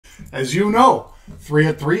As you know, 3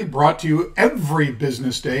 at 3 brought to you every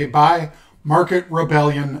business day by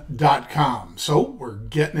MarketRebellion.com. So we're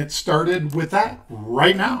getting it started with that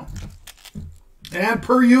right now. And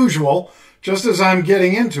per usual, just as I'm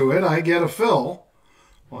getting into it, I get a fill.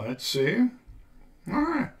 Let's see. All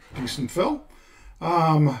right, decent fill.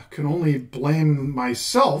 Can only blame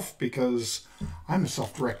myself because I'm a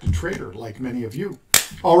self-directed trader like many of you.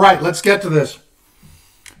 All right, let's get to this.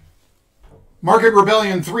 Market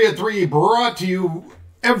Rebellion 3 at 3 brought to you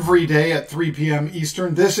every day at 3 p.m.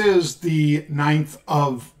 Eastern. This is the 9th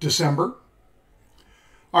of December.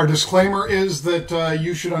 Our disclaimer is that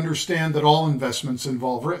you should understand that all investments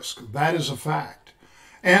involve risk. That is a fact.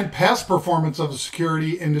 And past performance of a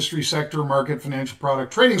security, industry, sector, market, financial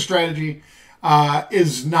product, trading strategy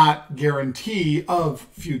is not guarantee of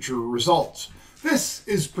future results. This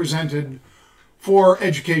is presented for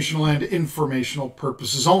educational and informational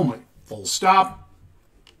purposes only. Full stop.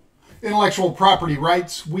 Intellectual property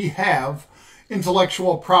rights. We have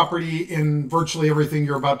intellectual property in virtually everything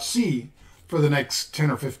you're about to see for the next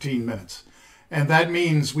 10 or 15 minutes. And that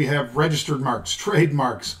means we have registered marks,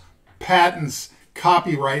 trademarks, patents,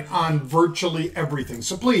 copyright on virtually everything.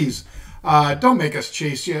 So please, don't make us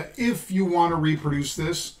chase you. If you want to reproduce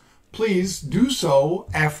this, please do so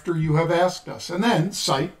after you have asked us. And then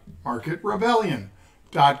cite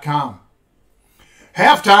MarketRebellion.com.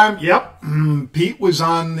 Halftime, yep. Pete was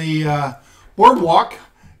on the boardwalk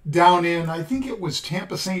down in, I think it was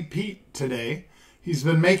Tampa, St. Pete today. He's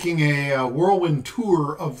been making a whirlwind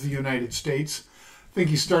tour of the United States. I think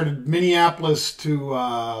he started Minneapolis to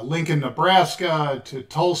Lincoln, Nebraska, to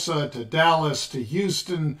Tulsa, to Dallas, to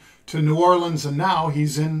Houston, to New Orleans, and now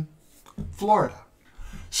he's in Florida.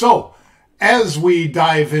 So, as we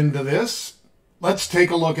dive into this, let's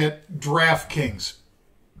take a look at DraftKings.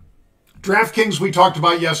 DraftKings we talked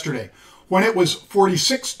about yesterday when it was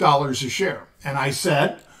 $46 a share. And I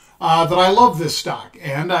said that I love this stock,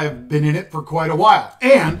 and I've been in it for quite a while.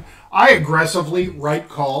 And I aggressively write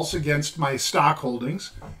calls against my stock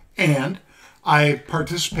holdings, and I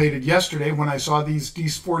participated yesterday when I saw these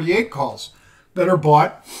DC48 calls that are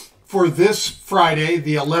bought for this Friday,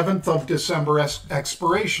 the 11th of December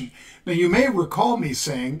expiration. Now, you may recall me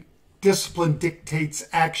saying, discipline dictates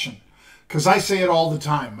action, because I say it all the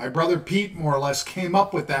time. My brother Pete more or less came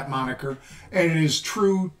up with that moniker, and it is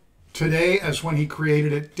true today as when he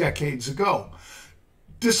created it decades ago.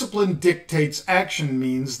 Discipline dictates action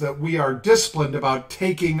means that we are disciplined about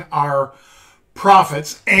taking our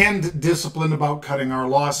profits and disciplined about cutting our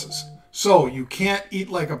losses. So you can't eat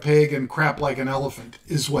like a pig and crap like an elephant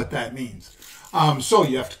is what that means. So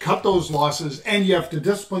you have to cut those losses and you have to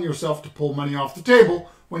discipline yourself to pull money off the table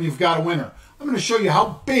when you've got a winner. I'm going to show you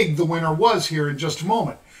how big the winner was here in just a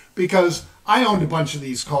moment because I owned a bunch of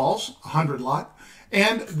these calls, 100 lot,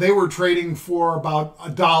 and they were trading for about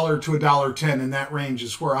 $1 to $1.10 in that range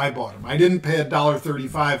is where I bought them. I didn't pay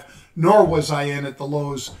 $1.35, nor was I in at the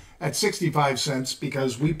lows at 65 cents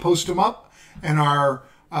because we post them up and our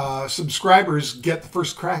subscribers get the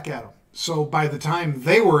first crack at them. So by the time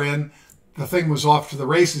they were in, the thing was off to the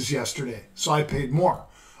races yesterday. So I paid more,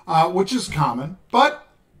 which is common, but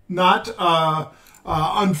not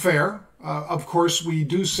unfair. Of course, we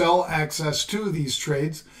do sell access to these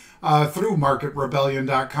trades through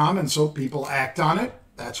MarketRebellion.com, and so people act on it.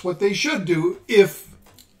 That's what they should do if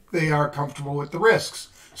they are comfortable with the risks.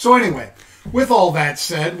 So anyway, with all that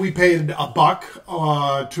said, we paid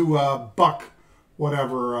 $1 to $1,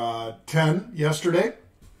 whatever, 10 yesterday.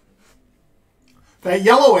 That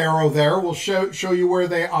yellow arrow there will show you where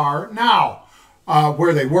they are now,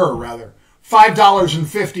 where they were rather.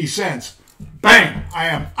 $5.50. Bang! I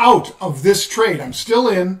am out of this trade. I'm still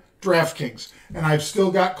in DraftKings, and I've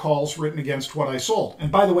still got calls written against what I sold.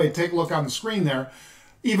 And by the way, take a look on the screen there.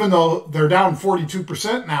 Even though they're down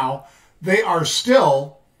 42% now, they are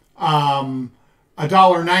still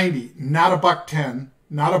 $1.90, not $1.10,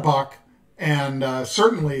 not $1, and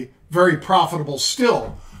certainly very profitable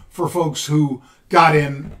still for folks who got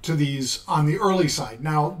into these on the early side.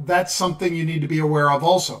 Now, that's something you need to be aware of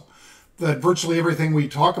also, that virtually everything we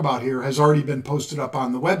talk about here has already been posted up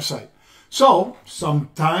on the website. So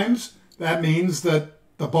sometimes that means that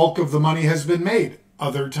the bulk of the money has been made.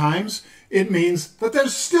 Other times it means that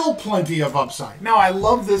there's still plenty of upside. Now, I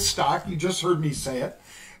love this stock. You just heard me say it.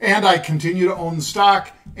 And I continue to own the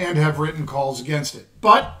stock and have written calls against it.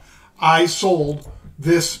 But I sold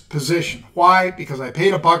this position. Why? Because I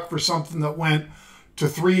paid $1 for something that went to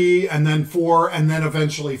 3 and then 4 and then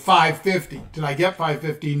eventually $5.50. Did I get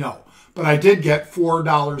 $5.50? No. But I did get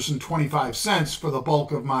 $4.25 for the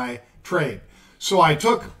bulk of my trade. So I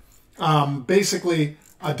took basically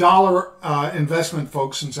A dollar investment,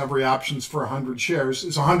 folks, since every option's for 100 shares,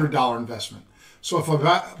 is a $100 investment. So if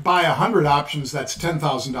I buy 100 options, that's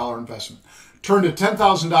 $10,000 investment. Turned a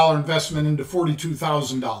 $10,000 investment into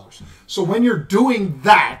 $42,000. So when you're doing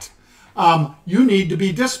that, you need to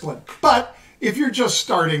be disciplined. But if you're just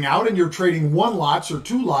starting out and you're trading 1 lots or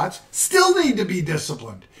 2 lots, still need to be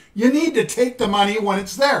disciplined. You need to take the money when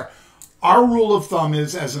it's there. Our rule of thumb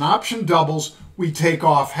is as an option doubles, we take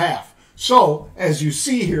off half. So, as you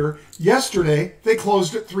see here, yesterday they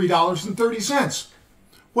closed at $3.30.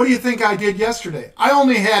 What do you think I did yesterday? I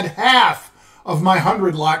only had half of my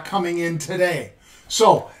 100 lot coming in today.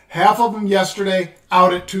 So, half of them yesterday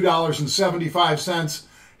out at $2.75,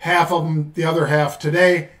 half of them, the other half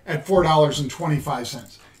today at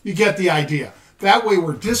 $4.25. You get the idea. That way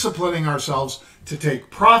we're disciplining ourselves to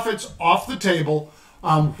take profits off the table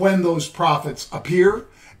when those profits appear.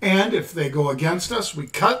 And if they go against us, we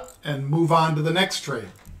cut and move on to the next trade.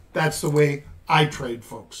 That's the way I trade,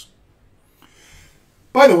 folks.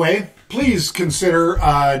 By the way, please consider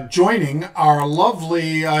joining our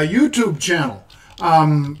lovely YouTube channel.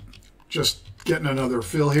 Just getting another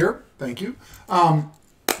fill here. Thank you.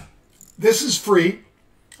 This is free.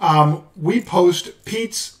 We post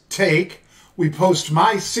Pete's Take. We post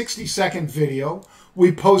my 60-second video.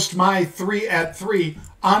 We post my 3 at 3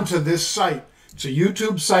 onto this site. It's a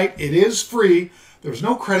YouTube site. It is free. There's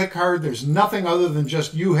no credit card. There's nothing other than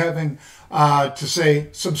just you having to say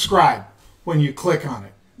subscribe when you click on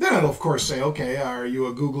it. Then it'll, of course, say, okay, are you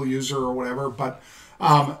a Google user or whatever? But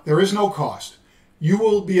there is no cost. You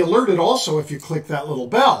will be alerted also if you click that little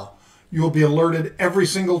bell. You will be alerted every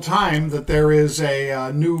single time that there is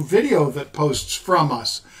a new video that posts from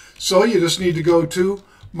us. So you just need to go to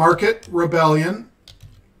Market Rebellion.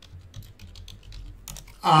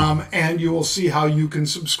 And you will see how you can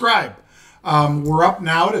subscribe. We're up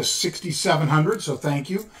now to 6,700, so thank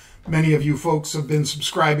you. Many of you folks have been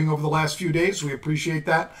subscribing over the last few days. We appreciate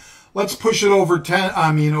that. Let's push it over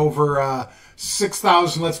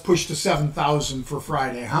 6,000. Let's push to 7,000 for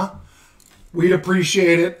Friday, huh? We'd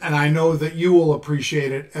appreciate it, and I know that you will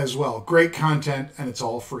appreciate it as well. Great content, and it's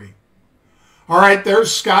all free. All right,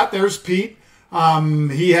 there's Scott. There's Pete.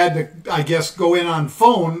 He had to, I guess, go in on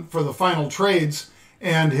phone for the final trades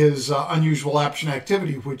and his unusual option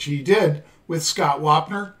activity, which he did with Scott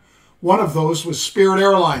Wapner. One of those was Spirit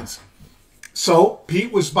Airlines. So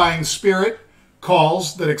Pete was buying Spirit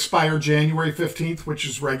calls that expire January 15th, which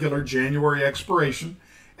is regular January expiration,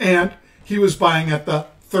 and he was buying at the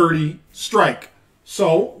 30 strike.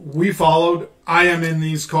 So we followed. I am in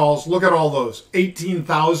these calls. Look at all those.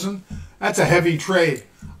 18,000. That's a heavy trade.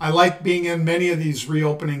 I like being in many of these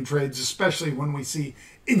reopening trades, especially when we see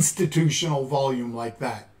institutional volume like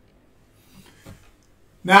that.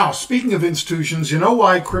 Now, speaking of institutions, you know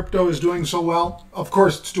why crypto is doing so well? Of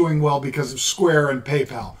course, it's doing well because of Square and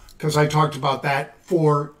PayPal, because I talked about that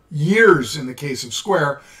for years in the case of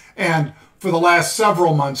Square and for the last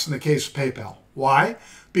several months in the case of PayPal. Why?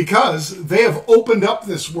 Because they have opened up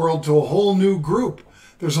this world to a whole new group.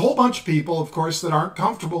 There's a whole bunch of people, of course, that aren't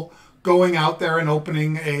comfortable going out there and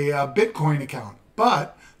opening a Bitcoin account.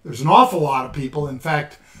 But there's an awful lot of people, in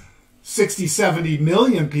fact, 60, 70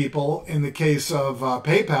 million people in the case of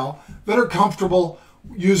PayPal that are comfortable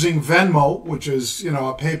using Venmo, which is, a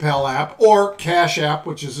PayPal app, or Cash App,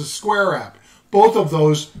 which is a Square app. Both of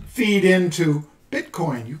those feed into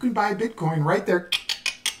Bitcoin. You can buy Bitcoin right there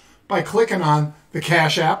by clicking on the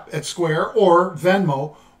Cash App at Square or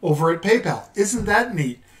Venmo over at PayPal. Isn't that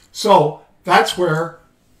neat? So that's where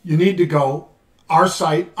you need to go, our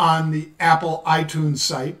site on the Apple iTunes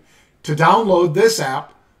site, to download this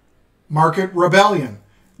app, Market Rebellion.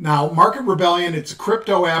 Now, Market Rebellion, it's a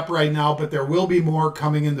crypto app right now, but there will be more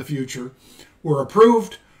coming in the future. We're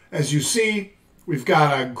approved. As you see, we've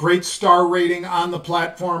got a great star rating on the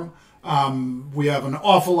platform. We have an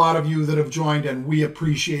awful lot of you that have joined, and we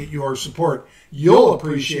appreciate your support. You'll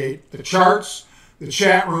appreciate the charts, the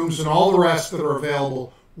chat rooms, and all the rest that are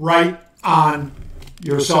available right on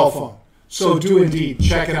your cell phone. So do indeed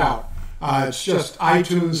check it out. It's just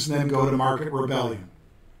iTunes, and then go to Market Rebellion.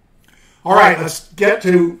 All right, let's get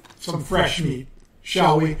to some fresh meat,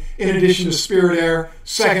 shall we? In addition to Spirit Air,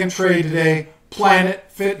 second trade today, Planet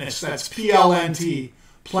Fitness. That's PLNT,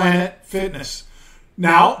 Planet Fitness.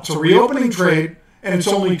 Now, it's a reopening trade, and it's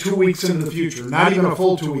only 2 weeks into the future. Not even a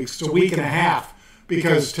full 2 weeks. It's a week and a half,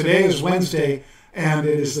 because today is Wednesday, and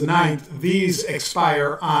it is the 9th. These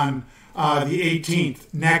expire on the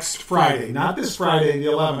 18th, next Friday. Not this Friday,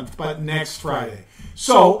 the 11th, but next Friday.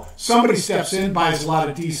 So somebody steps in, buys a lot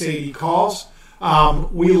of D-Sadie calls.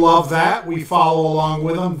 We love that. We follow along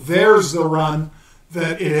with them. There's the run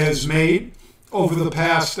that it has made. over the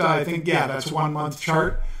past, I think, yeah, that's 1 month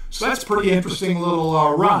chart. So that's a pretty interesting little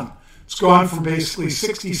run. It's gone from basically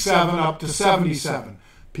 67 up to 77.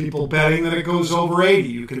 People betting that it goes over 80.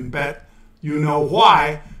 You can bet you know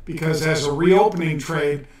why, because as a reopening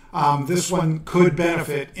trade, this one could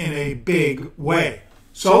benefit in a big way.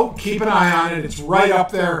 So keep an eye on it. It's right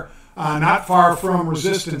up there, not far from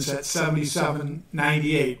resistance at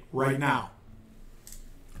 77.98 right now.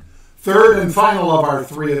 Third and final of our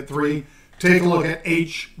 3 at 3, take a look at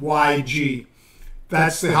HYG.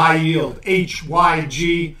 That's the high yield.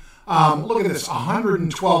 HYG, look at this,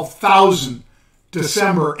 112,000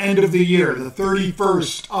 December, end of the year, the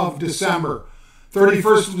 31st of December.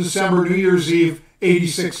 31st of December, New Year's Eve,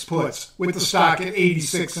 86 puts, with the stock at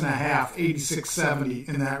 86.5, 86.70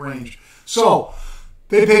 in that range. So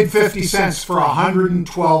they paid 50 cents for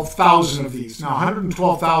 112,000 of these. Now,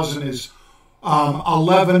 112,000 is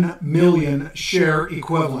 11 million share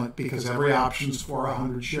equivalent, because every option's for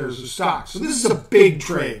 100 shares of stock. So this is a big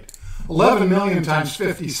trade. 11 million times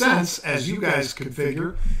 50 cents, as you guys could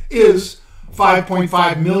figure, is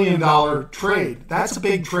 $5.5 million trade. That's a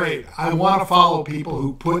big trade. I want to follow people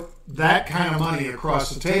who put that kind of money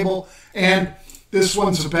across the table. And this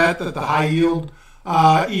one's a bet that the high yield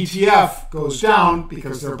ETF goes down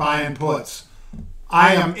because they're buying puts.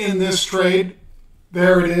 I am in this trade.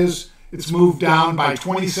 There it is. It's moved down by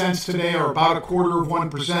 20 cents today, or about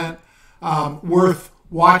 1/4%. Worth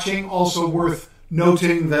watching. Also worth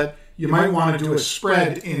noting that you might want to do a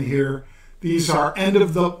spread in here. These are end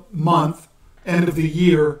of the month, end of the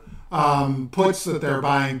year puts that they're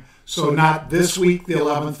buying. So not this week, the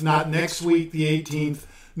 11th, not next week, the 18th,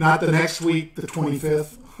 not the next week, the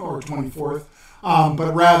 25th or 24th,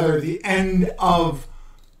 but rather the end of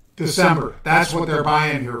December. That's what they're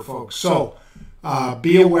buying here, folks. So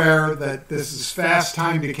be aware that this is fast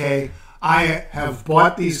time decay. I have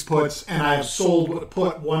bought these puts and I have sold a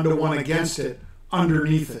put 1-to-1 against it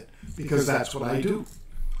underneath it, because that's what I do.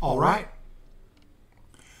 All right.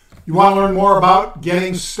 You want to learn more about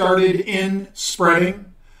getting started in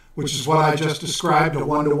spreading, which is what I just described, a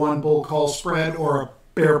 1-to-1 bull call spread or a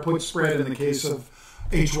bear put spread in the case of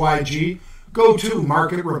HYG, go to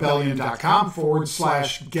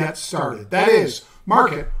marketrebellion.com/get started. That is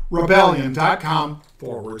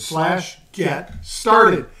marketrebellion.com/get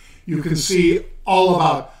started. You can see all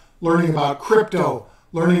about learning about crypto,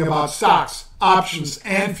 learning about stocks, options,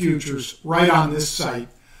 and futures right on this site.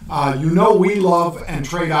 You know we love and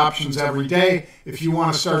trade options every day. If you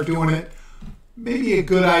want to start doing it, maybe a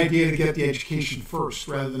good idea to get the education first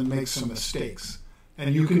rather than make some mistakes.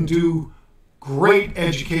 And you can do great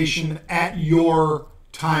education at your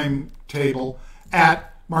timetable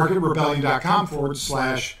at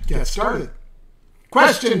marketrebellion.com/get started.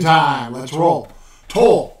 Question time. Let's roll.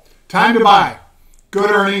 Toll. Time to buy. Good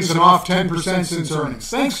earnings and off 10% since earnings.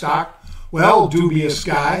 Thanks, Doc. Well, dubious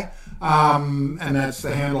guy, and that's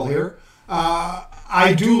the handle here.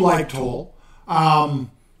 I do like Toll. I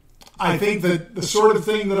think that the sort of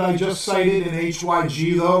thing that I just cited in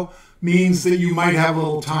HYG, though, means that you might have a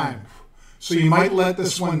little time. So you might let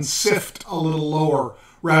this one sift a little lower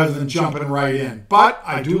rather than jumping right in. But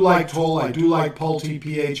I do like Toll. I do like Pulte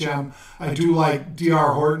PHM. I do like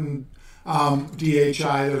DR Horton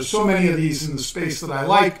DHI. There's so many of these in the space that I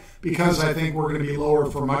like, because I think we're going to be lower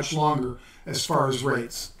for much longer as far as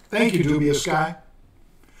rates. Thank you, dubious guy.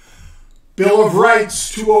 Bill of Rights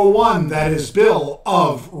 201, that is Bill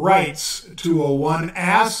of Rights 201,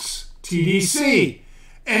 asks TDC.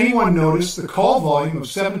 Anyone notice the call volume of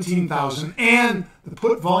 17,000 and the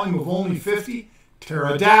put volume of only 50?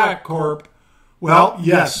 Teradata Corp. Well,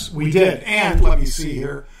 yes, we did. And let me see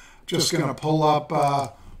here. Just going to pull up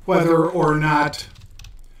whether or not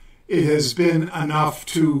it has been enough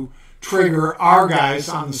to trigger our guys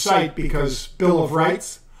on the site, because Bill of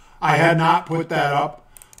Rights, I had not put that up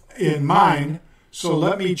in mine. So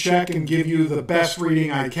let me check and give you the best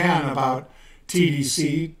reading I can about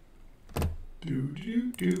TDC.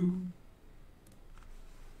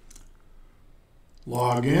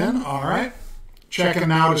 Log in. All right. Checking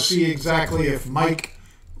now to see exactly if Mike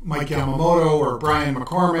Yamamoto or Brian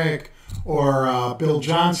McCormick or Bill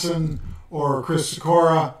Johnson or Chris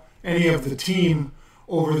Sikora, any of the team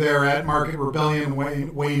over there at Market Rebellion,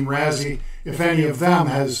 Wayne Razzie, if any of them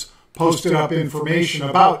has posted up information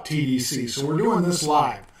about TDC. So we're doing this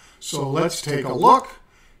live. So let's take a look.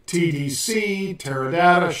 TDC,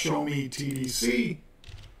 Teradata, show me TDC.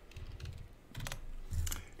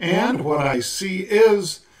 And what I see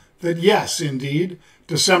is that, yes, indeed,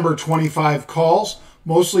 December 25 calls,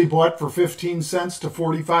 mostly bought for 15 cents to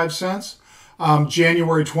 45 cents.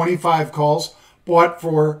 January 25 calls, bought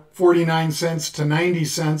for 49 cents to 90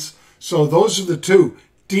 cents. So those are the two,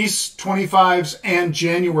 Dece 25s and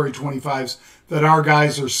January 25s, that our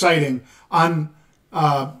guys are citing on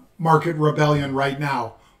Market Rebellion right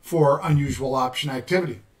now for unusual option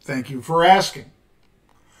activity. Thank you for asking.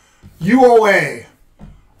 UOA.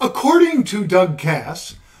 According to Doug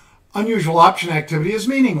Cass, unusual option activity is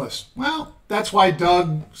meaningless. Well, that's why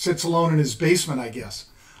Doug sits alone in his basement, I guess.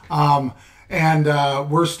 And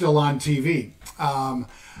we're still on TV.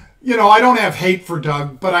 You know, I don't have hate for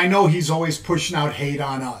Doug, but I know he's always pushing out hate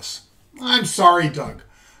on us. I'm sorry, Doug.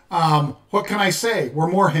 What can I say? We're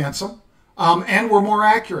more handsome, and we're more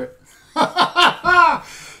accurate.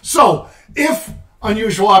 So, if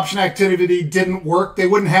unusual option activity didn't work, they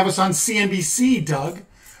wouldn't have us on CNBC, Doug.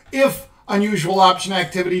 If unusual option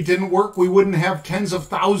activity didn't work, we wouldn't have tens of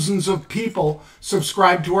thousands of people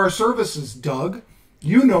subscribe to our services, Doug.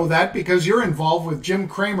 You know that because you're involved with Jim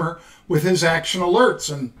Cramer with his action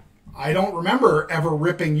alerts, and I don't remember ever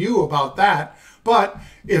ripping you about that. But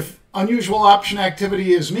if unusual option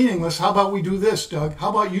activity is meaningless, how about we do this, Doug? How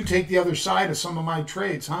about you take the other side of some of my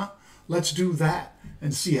trades, huh? Let's do that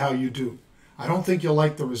and see how you do. I don't think you'll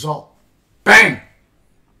like the result. Bang!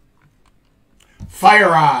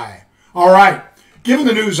 FireEye. All right. Given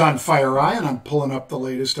the news on FireEye, and I'm pulling up the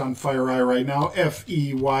latest on FireEye right now,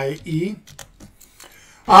 F-E-Y-E,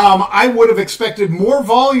 I would have expected more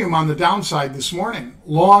volume on the downside this morning,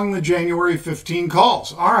 long the January 15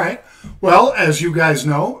 calls. All right. Well, as you guys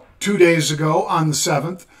know, 2 days ago on the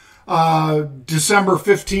 7th, December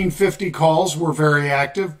 1550 calls were very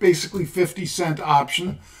active, basically 50-cent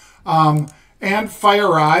option. And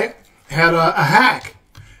FireEye had a hack.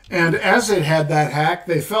 And as it had that hack,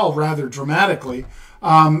 they fell rather dramatically.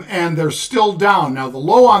 And they're still down. Now, the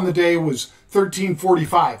low on the day was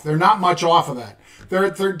 1345. They're not much off of that. They're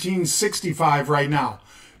at 1365 right now.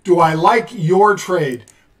 Do I like your trade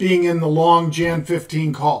being in the long Jan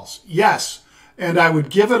 15 calls? Yes. And I would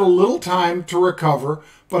give it a little time to recover,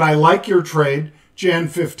 but I like your trade, Jan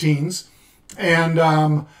 15s. And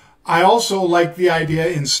I also like the idea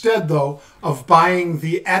instead, though, of buying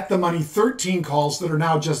the at-the-money 13 calls that are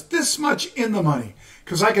now just this much in the money.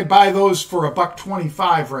 Because I could buy those for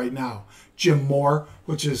 $1.25 right now. Jim Moore,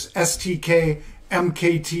 which is STK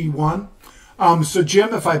MKT1. So,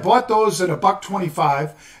 Jim, if I bought those at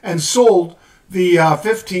 $1.25 and sold the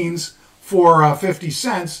 15s for 50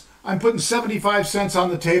 cents, I'm putting 75 cents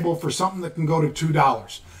on the table for something that can go to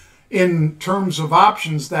 $2. In terms of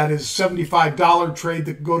options, that is $75 trade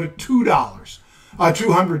that can go to $2,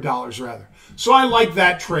 $200 rather. So I like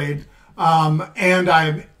that trade, and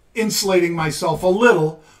I'm insulating myself a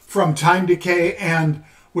little from time decay, and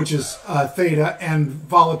which is theta, and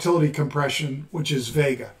volatility compression, which is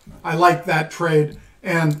vega. I like that trade,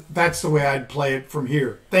 and that's the way I'd play it from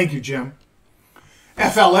here. Thank you, Jim.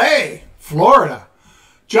 FLA, Florida.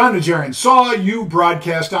 Jon Najarian, saw you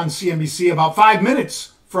broadcast on CNBC about 5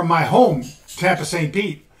 minutes from my home, Tampa, St.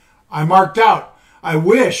 Pete. I marked out. I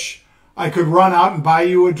wish I could run out and buy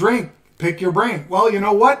you a drink, pick your brain. Well, you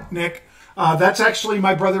know what, Nick? That's actually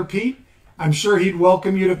my brother Pete. I'm sure he'd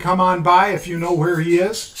welcome you to come on by if you know where he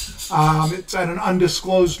is. It's at an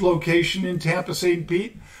undisclosed location in Tampa, St.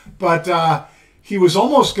 Pete. But he was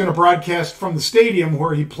almost going to broadcast from the stadium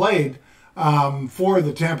where he played for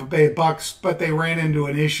the Tampa Bay Bucks, but they ran into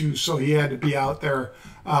an issue, so he had to be out there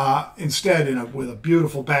instead with a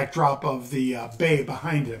beautiful backdrop of the bay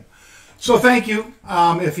behind him. So thank you.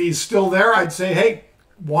 If he's still there, I'd say, hey,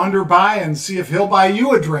 wander by and see if he'll buy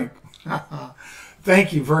you a drink.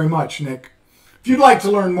 Thank you very much, Nick. If you'd like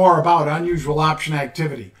to learn more about unusual option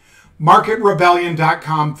activity,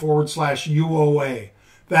 marketrebellion.com/UOA.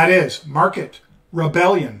 That is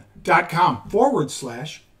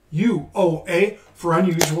marketrebellion.com/UOA for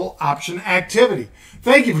unusual option activity.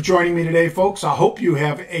 Thank you for joining me today, folks. I hope you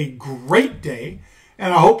have a great day,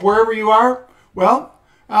 and I hope wherever you are, well,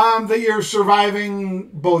 that you're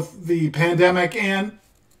surviving both the pandemic and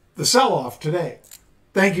the sell-off today.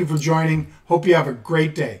 Thank you for joining. Hope you have a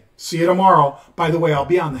great day. See you tomorrow. By the way, I'll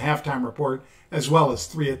be on the halftime report as well as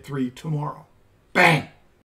 3 at 3 tomorrow. Bang!